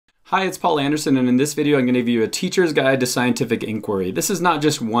Hi, it's Paul Anderson, and in this video I'm going to give you a teacher's guide to scientific inquiry. This is not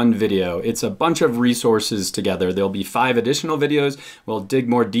just one video, it's a bunch of resources together. There'll be 5 additional videos. We'll dig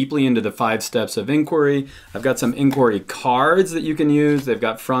more deeply into the 5 steps of inquiry. I've got some inquiry cards that you can use. They've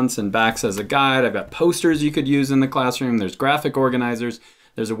got fronts and backs as a guide. I've got posters you could use in the classroom. There's graphic organizers.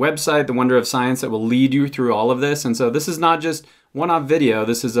 There's a website, The Wonder of Science, that will lead you through all of this. And so this is not just one-off video.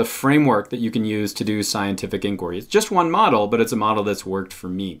 This is a framework that you can use to do scientific inquiry. It's just one model, but it's a model that's worked for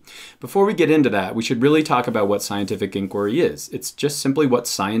me. Before we get into that, we should really talk about what scientific inquiry is. It's just simply what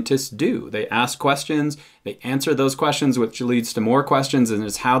scientists do. They ask questions, they answer those questions, which leads to more questions, and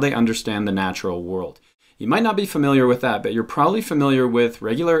it's how they understand the natural world. You might not be familiar with that, but you're probably familiar with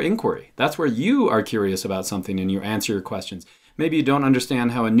regular inquiry. That's where you are curious about something and you answer your questions. Maybe you don't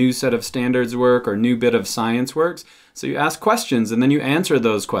understand how a new set of standards work or a new bit of science works, so you ask questions and then you answer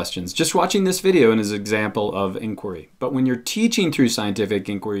those questions. Just watching this video is an example of inquiry. But when you're teaching through scientific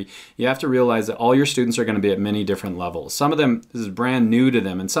inquiry, you have to realize that all your students are going to be at many different levels. Some of them, this is brand new to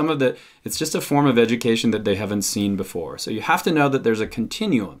them, and some of it's just a form of education that they haven't seen before. So you have to know that there's a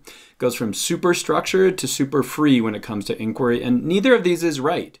continuum. It goes from super structured to super free when it comes to inquiry, and neither of these is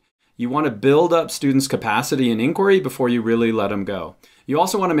right. You want to build up students' capacity in inquiry before you really let them go. You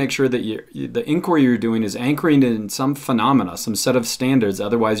also want to make sure that the inquiry you're doing is anchoring in some phenomena, some set of standards,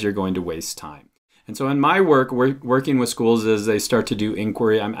 otherwise you're going to waste time. And so in my work, working with schools as they start to do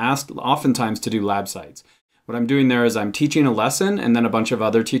inquiry, I'm asked oftentimes to do lab sites. What I'm doing there is I'm teaching a lesson and then a bunch of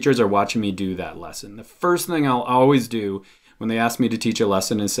other teachers are watching me do that lesson. The first thing I'll always do when they ask me to teach a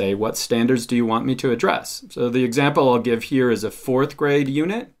lesson is say, what standards do you want me to address? So the example I'll give here is a 4th grade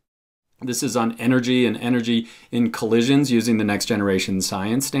unit. This is on energy and energy in collisions using the next generation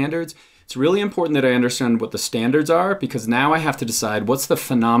science standards. It's really important that I understand what the standards are because now I have to decide what's the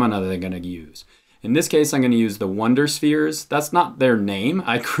phenomena that I'm going to use. In this case, I'm going to use the wonder spheres. That's not their name.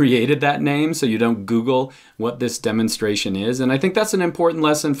 I created that name so you don't Google what this demonstration is. And I think that's an important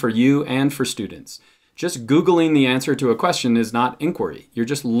lesson for you and for students. Just Googling the answer to a question is not inquiry. You're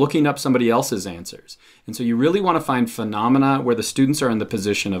just looking up somebody else's answers. And so you really want to find phenomena where the students are in the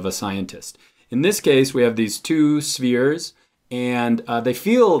position of a scientist. In this case, we have these 2 spheres and they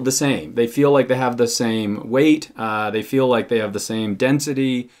feel the same. They feel like they have the same weight. They feel like they have the same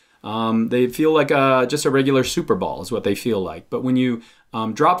density. They feel like just a regular super ball is what they feel like. But when you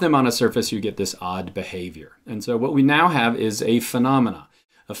drop them on a surface, you get this odd behavior. And so what we now have is a phenomena.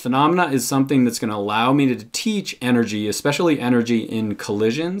 A phenomena is something that's going to allow me to teach energy, especially energy in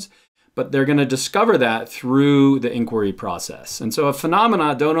collisions, but they're going to discover that through the inquiry process. And so a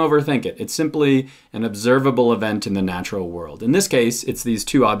phenomena, don't overthink it. It's simply an observable event in the natural world. In this case, it's these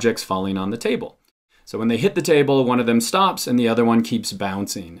 2 objects falling on the table. So when they hit the table, one of them stops and the other one keeps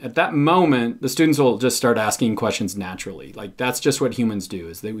bouncing. At that moment, the students will just start asking questions naturally. Like that's just what humans do,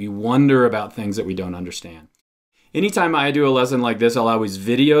 is that we wonder about things that we don't understand. Anytime I do a lesson like this, I'll always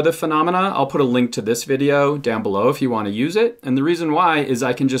video the phenomena. I'll put a link to this video down below if you want to use it. And the reason why is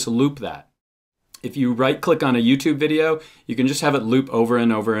I can just loop that. If you right-click on a YouTube video, you can just have it loop over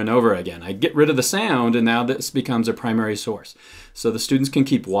and over and over again. I get rid of the sound, and now this becomes a primary source. So the students can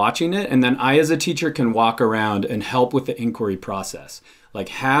keep watching it, and then I as a teacher can walk around and help with the inquiry process. Like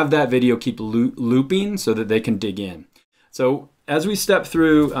have that video keep looping so that they can dig in. So as we step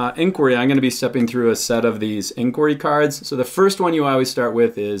through inquiry, I'm going to be stepping through a set of these inquiry cards. So the first one you always start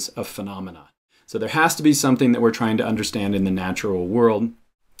with is a phenomena. So there has to be something that we're trying to understand in the natural world.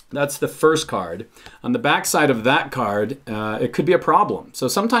 That's the first card. On the back side of that card, it could be a problem. So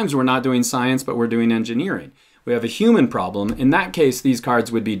sometimes we're not doing science, but we're doing engineering. We have a human problem. In that case, these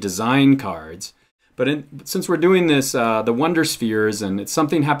cards would be design cards. But since we're doing this, the wonder spheres, and it's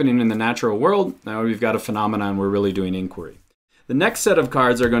something happening in the natural world, now we've got a phenomenon, we're really doing inquiry. The next set of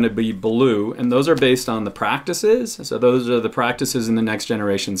cards are going to be blue, and those are based on the practices. So those are the practices in the next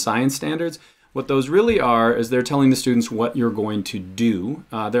generation science standards. What those really are is they're telling the students what you're going to do.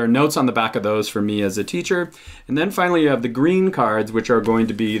 There are notes on the back of those for me as a teacher. And then finally you have the green cards, which are going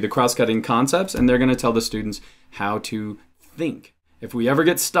to be the cross-cutting concepts, and they're going to tell the students how to think. If we ever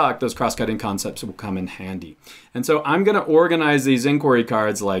get stuck, those cross-cutting concepts will come in handy. And so I'm going to organize these inquiry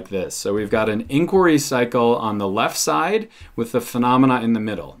cards like this. So we've got an inquiry cycle on the left side with the phenomena in the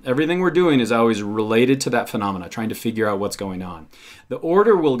middle. Everything we're doing is always related to that phenomena, trying to figure out what's going on. The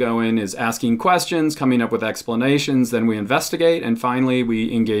order we'll go in is asking questions, coming up with explanations, then we investigate, and finally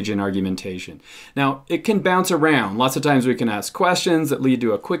we engage in argumentation. Now, it can bounce around. Lots of times we can ask questions that lead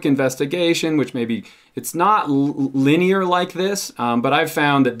to a quick investigation, which maybe it's not linear like this, but I've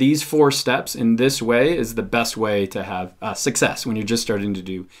found that these 4 steps in this way is the best way to have success when you're just starting to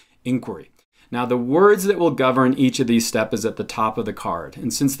do inquiry. Now, the words that will govern each of these steps is at the top of the card.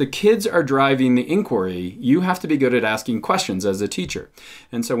 And since the kids are driving the inquiry, you have to be good at asking questions as a teacher.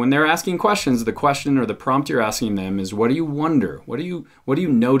 And so when they're asking questions, the question or the prompt you're asking them is, what do you wonder? What are you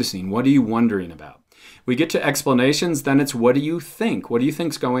noticing? What are you wondering about? We get to explanations, then it's what do you think? What do you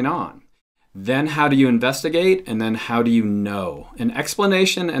think's going on? Then how do you investigate? And then how do you know? An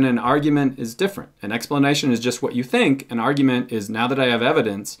explanation and an argument is different. An explanation is just what you think. An argument is, now that I have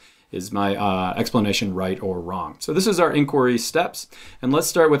evidence, is my explanation right or wrong? So this is our inquiry steps. And let's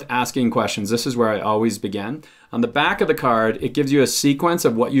start with asking questions. This is where I always begin. On the back of the card, it gives you a sequence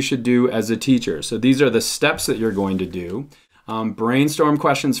of what you should do as a teacher. So these are the steps that you're going to do. Brainstorm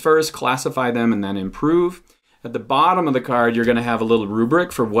questions first, classify them, and then improve. At the bottom of the card, you're going to have a little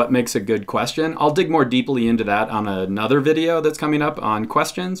rubric for what makes a good question. I'll dig more deeply into that on another video that's coming up on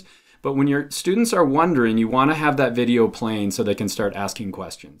questions. But when your students are wondering, you want to have that video playing so they can start asking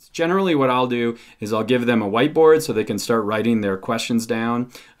questions. Generally, what I'll do is I'll give them a whiteboard so they can start writing their questions down.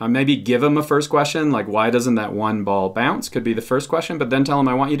 Maybe give them a first question, like why doesn't that one ball bounce? Could be the first question, but then tell them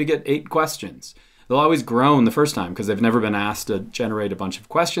I want you to get 8 questions. They'll always groan the first time because they've never been asked to generate a bunch of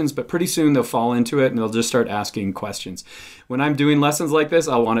questions, but pretty soon they'll fall into it and they'll just start asking questions. When I'm doing lessons like this,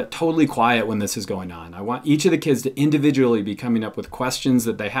 I'll want it totally quiet when this is going on. I want each of the kids to individually be coming up with questions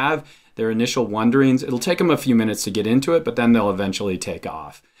that they have, their initial wonderings. It'll take them a few minutes to get into it, but then they'll eventually take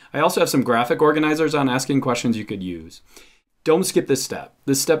off. I also have some graphic organizers on asking questions you could use. Don't skip this step.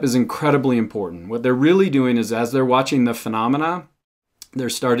 This step is incredibly important. What they're really doing is as they're watching the phenomena, they're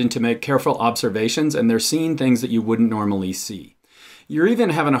starting to make careful observations and they're seeing things that you wouldn't normally see. You're even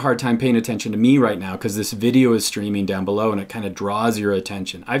having a hard time paying attention to me right now because this video is streaming down below and it kind of draws your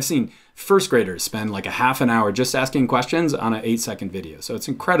attention. I've seen first graders spend like a half an hour just asking questions on an 8-second video. So it's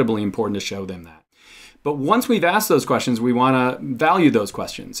incredibly important to show them that. But once we've asked those questions, we want to value those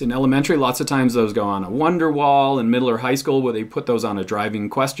questions. In elementary, lots of times those go on a wonder wall. In middle or high school, where they put those on a driving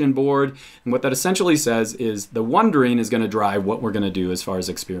question board. And what that essentially says is the wondering is going to drive what we're going to do as far as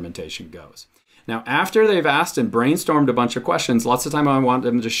experimentation goes. Now, after they've asked and brainstormed a bunch of questions, lots of time I want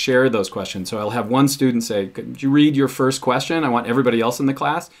them to share those questions. So I'll have one student say, could you read your first question? I want everybody else in the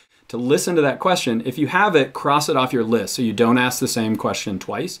class to listen to that question. If you have it, cross it off your list so you don't ask the same question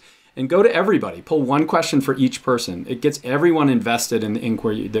twice. And go to everybody. Pull one question for each person. It gets everyone invested in the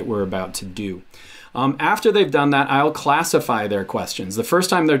inquiry that we're about to do. After they've done that, I'll classify their questions. The first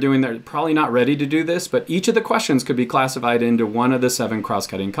time they're probably not ready to do this, but each of the questions could be classified into one of the 7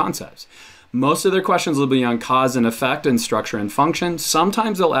 cross-cutting concepts. Most of their questions will be on cause and effect and structure and function.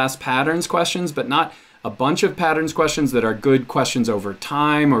 Sometimes they'll ask patterns questions, but not a bunch of patterns questions that are good questions over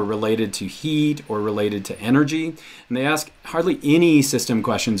time or related to heat or related to energy. And they ask hardly any system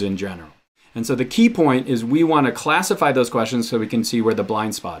questions in general. And so the key point is we want to classify those questions so we can see where the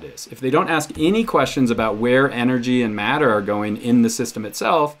blind spot is. If they don't ask any questions about where energy and matter are going in the system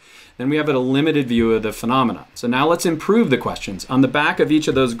itself, then we have a limited view of the phenomena. So now let's improve the questions. On the back of each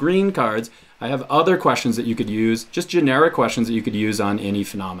of those green cards, I have other questions that you could use, just generic questions that you could use on any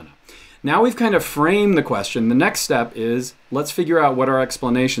phenomena. Now we've kind of framed the question. The next step is let's figure out what our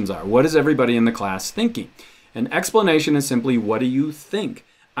explanations are. What is everybody in the class thinking? An explanation is simply, what do you think?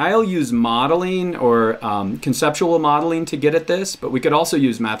 I'll use modeling or conceptual modeling to get at this, but we could also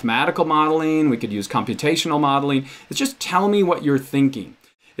use mathematical modeling. We could use computational modeling. It's just tell me what you're thinking.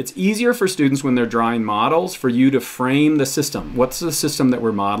 It's easier for students when they're drawing models for you to frame the system. What's the system that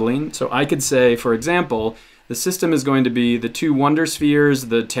we're modeling? So I could say, for example, the system is going to be the 2 wonder spheres,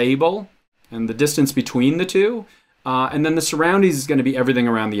 the table, and the distance between the two. And then the surroundings is going to be everything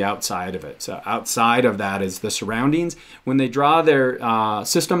around the outside of it. So outside of that is the surroundings. When they draw their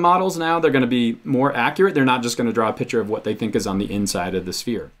system models now, they're going to be more accurate. They're not just going to draw a picture of what they think is on the inside of the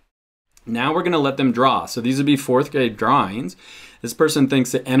sphere. Now we're going to let them draw. So these would be 4th grade drawings. This person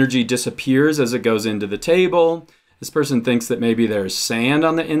thinks that energy disappears as it goes into the table. This person thinks that maybe there's sand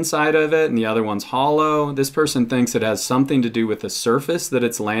on the inside of it and the other one's hollow. This person thinks it has something to do with the surface that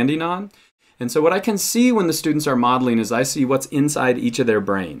it's landing on. And so what I can see when the students are modeling is I see what's inside each of their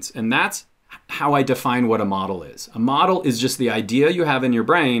brains. And that's how I define what a model is. A model is just the idea you have in your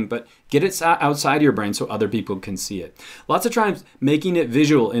brain, but get it outside your brain so other people can see it. Lots of times making it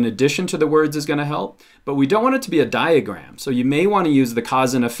visual in addition to the words is going to help, but we don't want it to be a diagram. So you may want to use the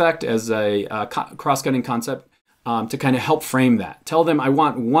cause and effect as a cross-cutting concept to kind of help frame that. Tell them, I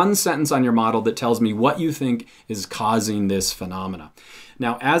want one sentence on your model that tells me what you think is causing this phenomena.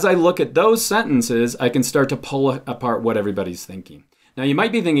 Now, as I look at those sentences, I can start to pull apart what everybody's thinking. Now, you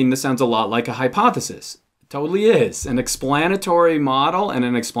might be thinking this sounds a lot like a hypothesis. It totally is. An explanatory model and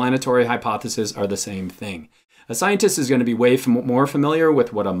an explanatory hypothesis are the same thing. A scientist is going to be way more familiar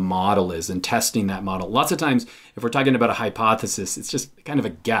with what a model is and testing that model. Lots of times, if we're talking about a hypothesis, it's just kind of a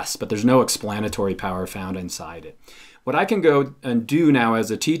guess, but there's no explanatory power found inside it. What I can go and do now as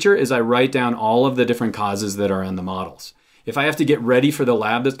a teacher is I write down all of the different causes that are in the models. If I have to get ready for the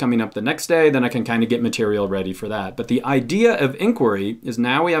lab that's coming up the next day, then I can kind of get material ready for that. But the idea of inquiry is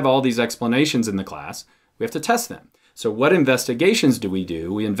now we have all these explanations in the class. We have to test them. So what investigations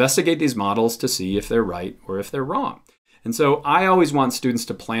do? We investigate these models to see if they're right or if they're wrong. And so I always want students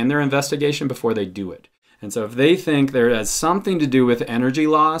to plan their investigation before they do it. And so if they think there has something to do with energy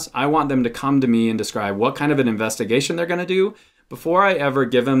loss, I want them to come to me and describe what kind of an investigation they're going to do. Before I ever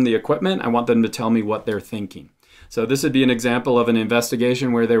give them the equipment, I want them to tell me what they're thinking. So this would be an example of an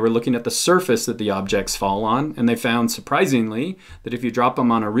investigation where they were looking at the surface that the objects fall on, and they found, surprisingly, that if you drop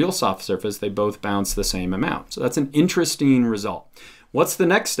them on a real soft surface, they both bounce the same amount. So that's an interesting result. What's the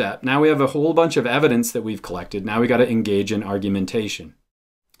next step? Now we have a whole bunch of evidence that we've collected. Now we got to engage in argumentation.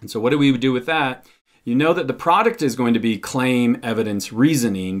 And so what do we do with that? You know that the product is going to be claim, evidence,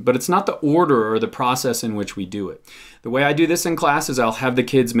 reasoning, but it's not the order or the process in which we do it. The way I do this in class is I'll have the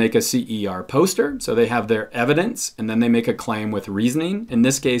kids make a CER poster, so they have their evidence, and then they make a claim with reasoning. In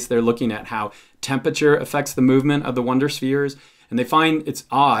this case, they're looking at how temperature affects the movement of the wonder spheres, and they find it's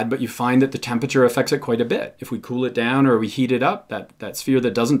odd, but you find that the temperature affects it quite a bit. If we cool it down or we heat it up, that sphere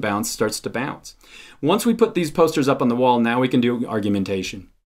that doesn't bounce starts to bounce. Once we put these posters up on the wall, now we can do argumentation.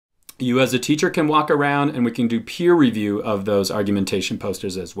 You as a teacher can walk around and we can do peer review of those argumentation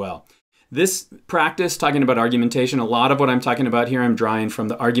posters as well. This practice, talking about argumentation, a lot of what I'm talking about here I'm drawing from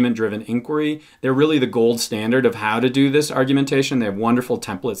the argument-driven inquiry. They're really the gold standard of how to do this argumentation. They have wonderful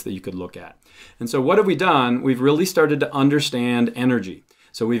templates that you could look at. And so what have we done? We've really started to understand energy.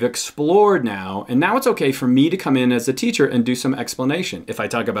 So we've explored now, and now it's okay for me to come in as a teacher and do some explanation. If I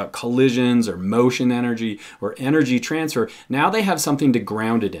talk about collisions or motion energy or energy transfer, now they have something to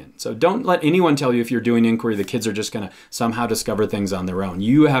ground it in. So don't let anyone tell you if you're doing inquiry, the kids are just going to somehow discover things on their own.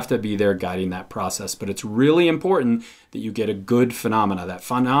 You have to be there guiding that process, but it's really important that you get a good phenomena. That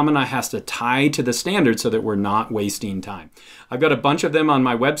phenomena has to tie to the standard so that we're not wasting time. I've got a bunch of them on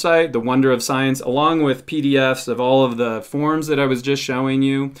my website, The Wonder of Science, along with PDFs of all of the forms that I was just showing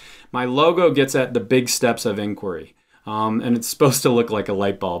you. My logo gets at the big steps of inquiry. And it's supposed to look like a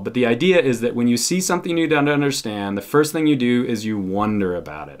light bulb. But the idea is that when you see something you don't understand, the first thing you do is you wonder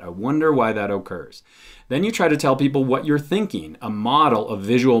about it. I wonder why that occurs. Then you try to tell people what you're thinking. A model, a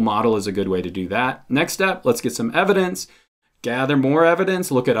visual model is a good way to do that. Next step, let's get some evidence, gather more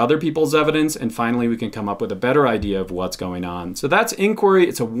evidence, look at other people's evidence, and finally we can come up with a better idea of what's going on. So that's inquiry.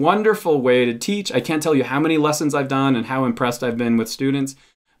 It's a wonderful way to teach. I can't tell you how many lessons I've done and how impressed I've been with students,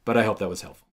 but I hope that was helpful.